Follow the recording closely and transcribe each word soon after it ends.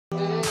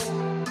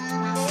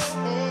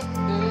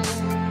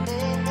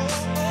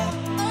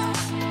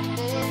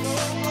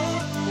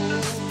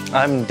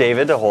I'm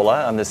David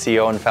Ahola. I'm the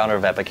CEO and founder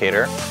of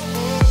Epicater.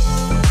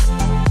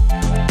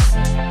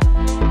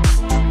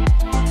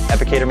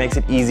 Epicater makes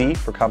it easy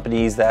for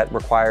companies that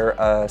require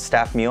a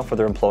staff meal for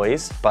their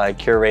employees by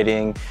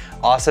curating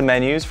awesome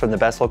menus from the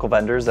best local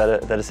vendors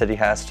that a city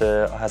has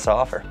to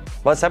offer.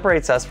 What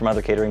separates us from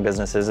other catering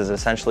businesses is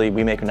essentially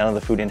we make none of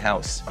the food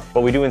in-house.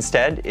 What we do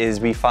instead is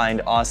we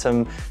find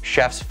awesome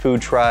chefs,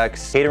 food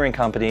trucks, catering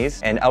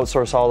companies, and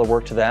outsource all the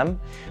work to them.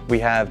 We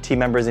have team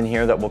members in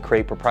here that will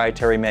create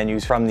proprietary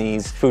menus from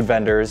these food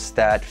vendors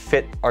that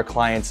fit our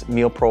client's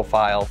meal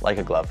profile like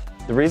a glove.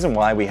 The reason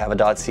why we have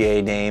a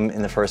 .ca name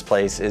in the first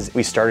place is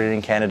we started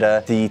in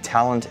Canada. The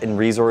talent and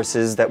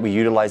resources that we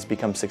utilize to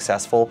become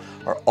successful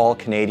are all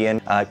Canadian.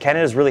 Canada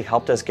has really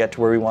helped us get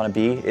to where we want to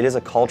be. It is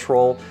a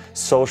cultural,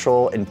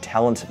 social, and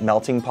talent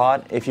melting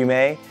pot, if you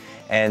may,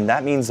 and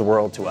that means the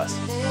world to us.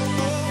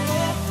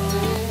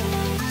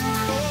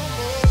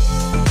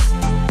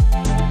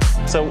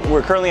 So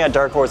we're currently at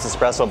Dark Horse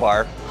Espresso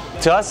Bar.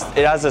 To us,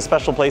 it has a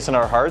special place in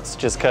our hearts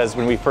just because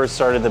when we first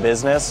started the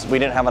business, we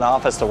didn't have an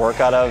office to work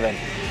out of, and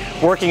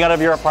working out of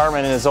your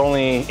apartment is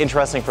only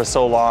interesting for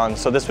so long,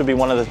 so this would be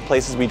one of the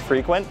places we'd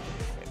frequent.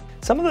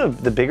 Some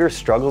of the bigger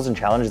struggles and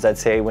challenges, I'd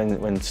say,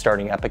 when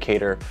starting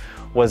Epicater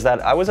was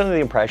that I was under the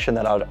impression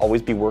that I would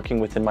always be working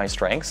within my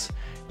strengths,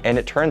 and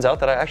it turns out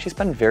that I actually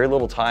spend very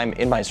little time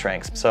in my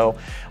strengths. So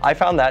I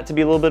found that to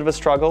be a little bit of a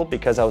struggle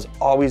because I was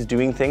always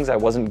doing things I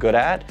wasn't good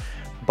at.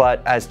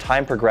 But as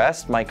time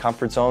progressed, my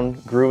comfort zone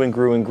grew and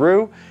grew and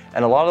grew,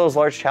 and a lot of those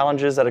large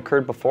challenges that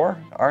occurred before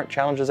aren't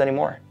challenges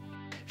anymore.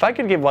 If I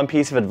could give one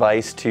piece of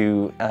advice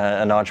to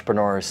an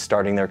entrepreneur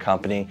starting their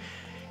company,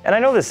 and I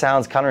know this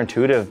sounds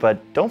counterintuitive,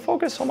 but don't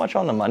focus so much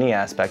on the money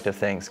aspect of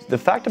things. The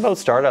fact about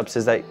startups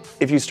is that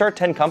if you start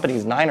 10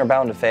 companies, 9 are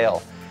bound to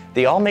fail.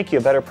 They all make you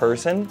a better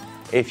person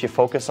if you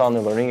focus on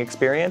the learning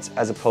experience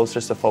as opposed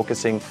to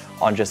focusing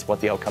on just what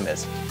the outcome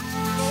is.